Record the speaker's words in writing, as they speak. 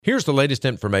Here's the latest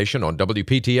information on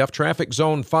WPTF Traffic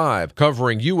Zone 5,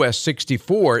 covering US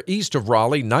 64 east of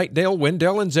Raleigh, Knightdale,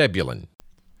 Wendell, and Zebulon.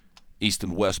 East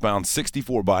and westbound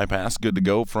 64 bypass, good to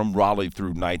go from Raleigh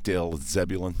through Knightdale,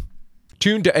 Zebulon.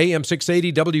 Tune to AM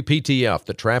 680 WPTF,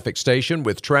 the traffic station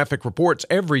with traffic reports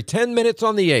every 10 minutes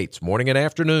on the 8s, morning and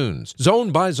afternoons.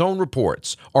 Zone-by-zone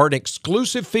reports are an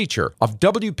exclusive feature of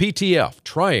WPTF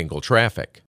Triangle Traffic.